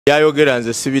byayogera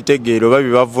nze sibitegeero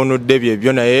babivunudde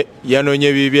byebyo naye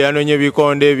yanonye bibye yanonye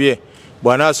bikonde bye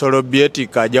bwana asolo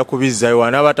byetika ajja kubizzayo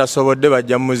wana batasobodde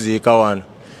bajja muziika wana.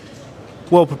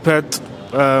 Well prepared.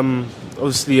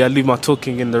 Obviously I leave my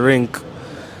talking in the ring.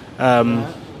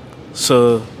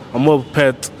 So I'm well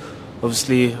prepared.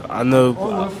 Obviously I know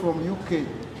from UK.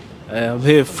 I'm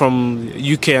here from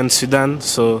UK and Sudan,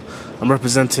 so I'm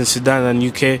representing Sudan and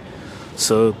UK.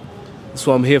 So that's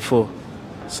what I'm here for.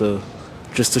 So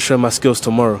just to show my skills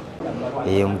tomorrow.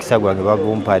 Omukisa gwange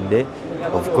bagumpadde.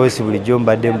 Of course bulijjo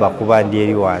mbadde mbakuba ndi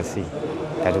eri wansi.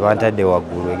 Kati bantadde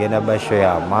waggulu egenda basho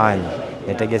ya amaanyi.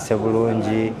 Netegese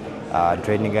bulungi.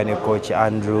 Training ne coach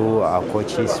Andrew,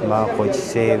 coach Isma, coach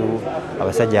Seru,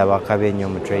 abasajja abakabe ennyo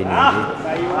mu training.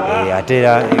 Ate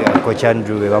coach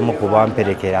Andrew bamu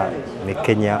kubamperekera ne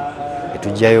Kenya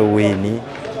etujjayo wini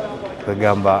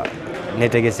kwegamba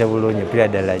netegese bulungi pira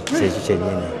ddala kyekyo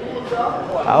kyennyini.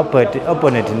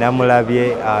 Opponent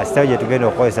namulabye style gye tugenda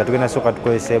okukozesa tugenda sooka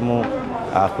tukozesemu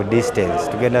ku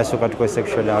distance tugenda sooka tukozesa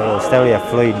sectional style ya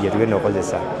Floyd gye tugenda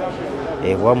okukozesa.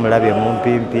 Wamulabye mu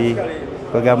mpimpi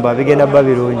kwegamba bigenda bba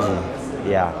birungi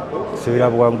subira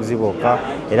buwanguzi bwokka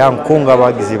era nkunga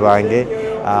abawagizi bange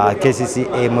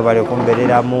KCCA bali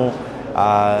okumbereramu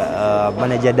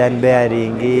manager Dan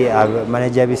Bearing,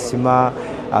 manager Bisima,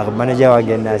 manager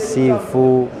wange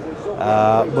Nasifu,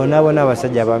 bonna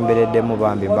abasajja bambereddemu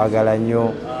bambi mbagala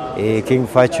nnyo. King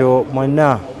Facho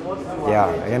mwana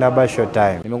agenda ba short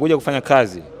time. Nimekuja kufanya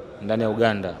kazi ndani ya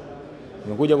Uganda,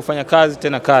 nimekuja kufanya kazi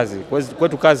tena kazi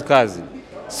kwetu kazi.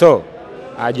 So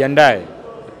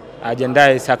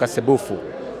ajiandae Saka Ssebufu.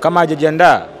 Kama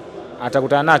hajajiandaa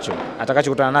atakutana nacho,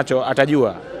 atakachokutana nacho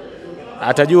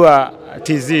atajua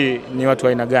TZ ni watu wa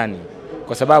aina gani,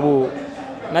 kwa sababu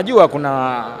najua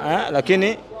kuna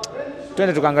lakini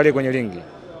twende tukaangalie kwenye ringi.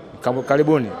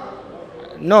 Karibuni.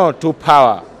 No to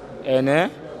power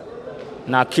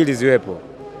na akili ziwepo.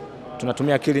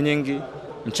 Tunatumia akili nyingi,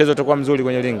 mchezo utakuwa mzuri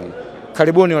kwenye ringi.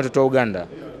 Karibuni watoto wa Uganda.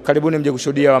 Karibuni mje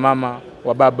kushuhudia wa mama,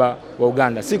 wa baba wa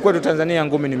Uganda. Si kwetu Tanzania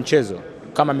ngumi ni mchezo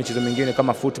kama michezo mingine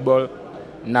kama football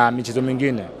na michezo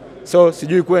mingine. So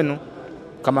sijui kwenu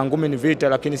kama ngumi ni vita,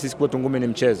 lakini sisi kwetu ngumi ni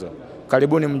mchezo.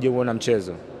 Karibuni mje uone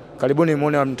mchezo. Karibuni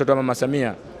muone mtoto wa Mama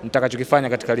Samia nitakachokifanya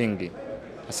katika ringi.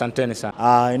 Asanteni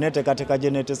sana. Inete katika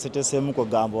jenete setesemu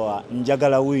kugamba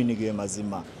njagala wini ge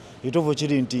mazima. Itovu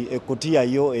kiri nti ekutiya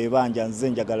yo ebanja nze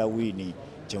njagala wini.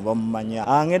 Chimba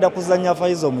mumanya ngenda kuzanya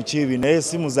faizo mukibi naye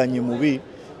si muzanyi mubi,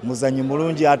 muzanyi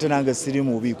mulungi ate nange siri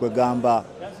mubi kwegamba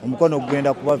omukono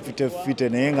gugenda kuba fite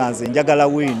naye nga nze njagala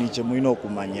wini kye mulina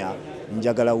okumanya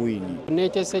njagala wini.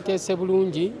 Netese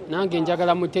bulungi nange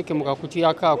njagala muteke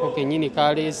mukakutiya kaako kenyini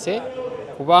kaleese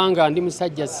kubanga ndi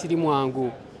musajja siri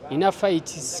mwangu. Ina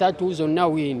fight 3 zonna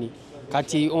wini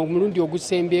kati omulundi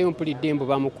ogusembyeyo mpulidde mbo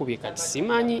bamukubye kati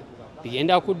simanyi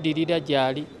bigenda kuddirira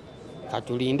gyali.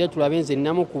 Katulinde tulabe nze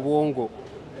namu ku bwongo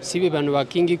sibe bano ba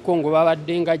King Kongo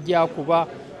babadde nga ajja kuba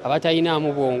abatayina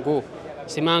mu bwongo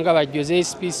simanga ba Jose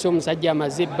Spiso omusajja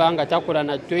amaze ebbanga takola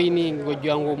na training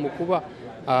gojjango omukuba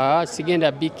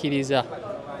sigenda bikkiriza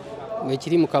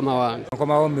mwekiri mukama wange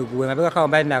nkoma omiguwe mabega kawo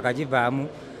mbali nakagivaamu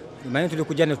manyi tuli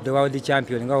kujja ne the world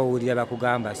champion nga owulira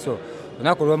bakugamba so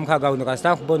onakolwa omukaga uno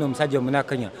kasita kubona omusajja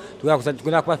omunakanya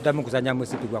tugenda kuba tuddamu kuzanya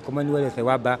musipi gwa Commonwealth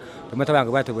waba tomata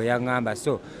bange bwate bwe yaŋŋamba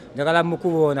so njagala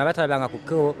mukubona abatalabanga ku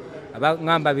kko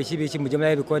abaŋŋamba biki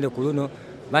mujemala ebikonde ku luno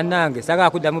bannange saga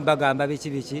kuddamu bagamba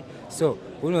biki so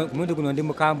omuntu guno ndi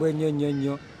mukambwe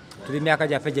nnyo tuli myaka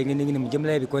gyaffe gyengini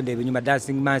mujemala ebikonde ebinyuma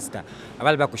dancing master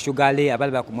abalaba ku Sugale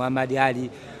abalaba ku Muhammad Ali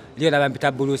Leo na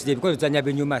mpita Bruce de because tuzanya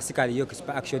binyuma sikali yo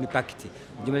action packet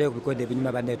njumale ku bikonde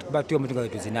binyuma bane tukubatiyo mutunga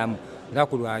wetu zinamu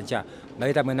ngakulwanja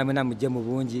baleta mwena muje mu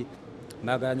bungi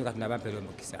maganya katuna bampero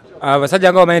mukisa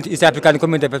abasajja ngao manyi East African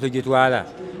Community peto gitwala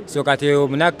so kati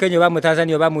munakenyo ba mu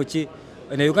Tanzania ba muki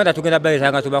ne Uganda tugenda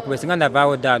baleta tuba kubesinga na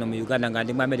bawo dano mu Uganda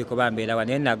ngandi mu America bambera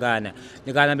wanena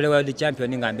Ghana mbele world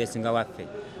champion ngambe singa waffe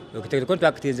okiteke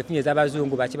contract ezifunye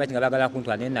z'abazungu bakibati nga bagala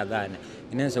kuntwana Ghana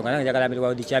inensonga nange njagala mbele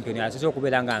world champion asose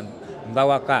okubera nga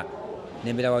mbawaka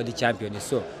nembera world champion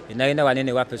so inaina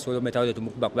wanene waffe solo metawo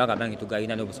tumukuba kubanga bangi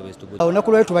tugayina n'obusobozi tubudu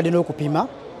olunaku lwetu badde n'okupima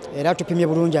era tupimye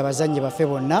bulungi abazannyi baffe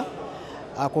bonna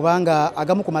kubanga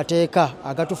agamu ku mateeka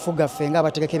agatufuga ffe nga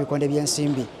abategeka ebikonde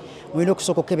by'ensimbi mulina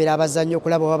okusooka okukebera abazannyi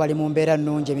okulaba oba bali mu mbeera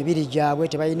nnungi, emibiri gyabwe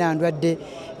tebalina ndwadde,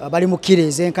 bali mu kkiro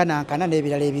ezenkanankana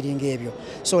n'ebirala ebiringa ebyo.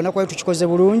 So olunaku lwali tukikoze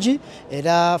bulungi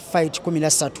era fight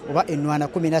 13 oba enwana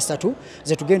 13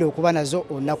 ze tugenda okuba nazo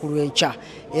olunaku lw'enkya.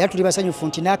 Era tuli basanyufu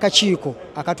nti n'akakiiko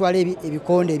akatwala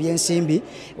ebikonde eby'ensimbi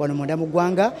wano munda mu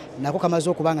ggwanga nako kamaze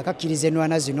okuba nga kakkiriza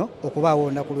enwana zino okubaawo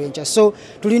olunaku lw'enkya. So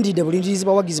tulindidde bulindirizi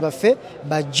bawagizi baffe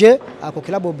bajje ako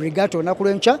Club Brigade olunaku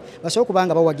lw'enkya basobole okuba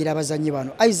nga bawagira abazannyi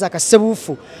bano. Isaac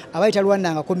Ssebufu abaali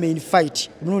talwanangako main fight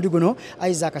omulundi guno,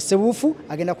 Isaac Ssebufu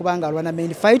agenda kubanga alwana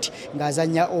main fight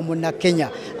ng'azannya omunna Kenya.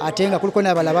 Ate nga kuliko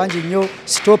n'abala bangi nnyo,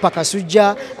 Stopa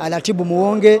Kasujja, Latibu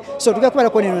Muwonge. So tugenda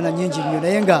kubalako n'enona nnyingi nnyo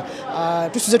naye nga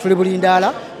tusuze tuli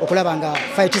bulindaala okulaba nga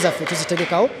fight zaffe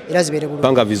tuzitegekawo era zibeere bulungi.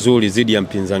 Panga vizuri zidi ya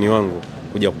mpinzani wangu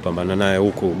kuja kupambana naye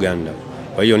huko Uganda.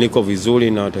 Kwa hiyo niko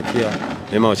vizuri na watakia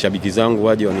neema washabiki zangu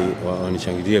waje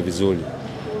wanishangilie vizuri.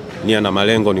 Nia na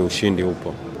malengo ni ushindi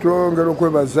upo. Twongera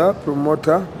okwebaza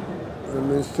promoter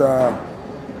Mr.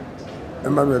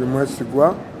 Emmanuel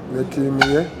Mwesigwa ne tiimu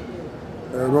ye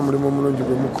olw'omulimu omulungi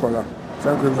gwe mukola.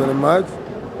 Thank you very much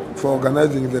for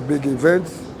organizing the big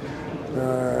events.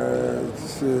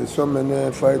 So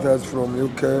many fighters from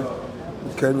UK,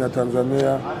 Kenya,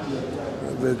 Tanzania,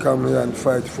 they come here and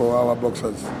fight for our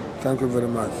boxers. Thank you very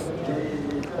much.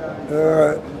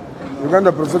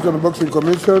 Uganda Professional Boxing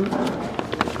Commission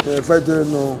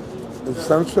fighting is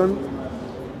sanctioned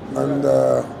and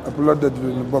uploaded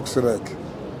in the box rec.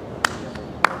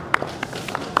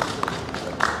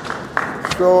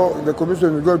 So the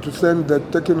commission is going to send the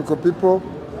technical people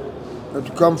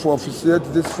to come for officiate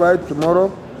this fight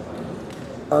tomorrow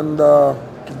and to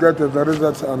get the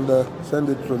results and send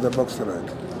it to the box rec.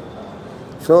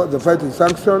 So the fight is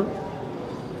sanctioned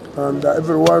and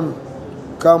everyone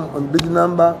come in big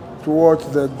number to watch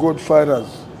the good fighters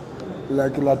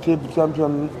like Latibu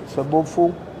champion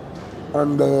Ssebufu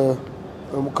and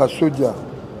Kasujja.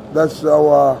 That's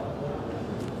our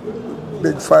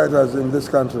big fighters in this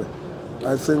country.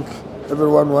 I think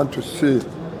everyone wants to see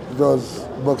those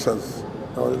boxers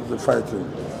the fighting.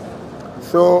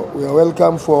 So we are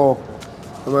welcome for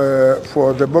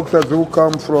the boxers who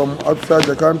come from outside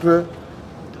the country,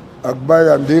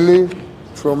 Akbai and Dili,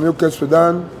 from UK,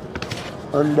 Sudan,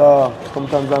 and from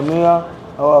Tanzania,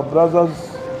 our brothers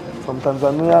from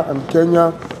Tanzania and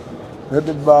Kenya,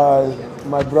 headed by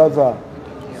my brother,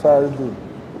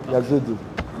 Yazidi.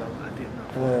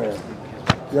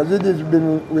 Yazidi has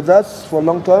been with us for a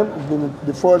long time. He's been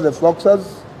before the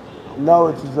Foxers. Now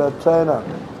it is a trainer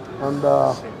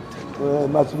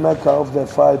and matchmaker of the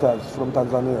fighters from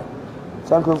Tanzania.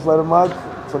 Thank you very much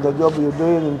for the job you're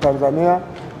doing in Tanzania.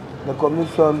 The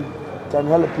commission can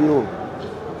help you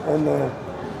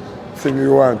anything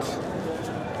you want.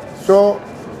 So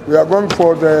we are going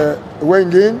for the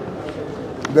weighing in.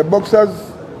 The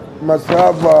boxers must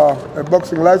have a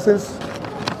boxing license,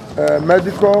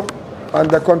 medical, and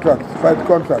the contract, fight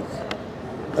contracts.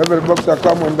 Every boxer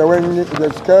come on the weighing in, the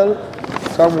scale,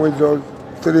 come with those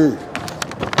 3: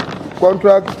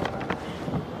 contract,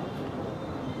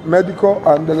 medical,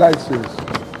 and the license.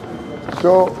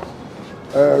 So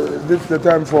this is the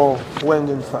time for weighing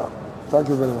in, sir. Thank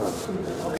you very much.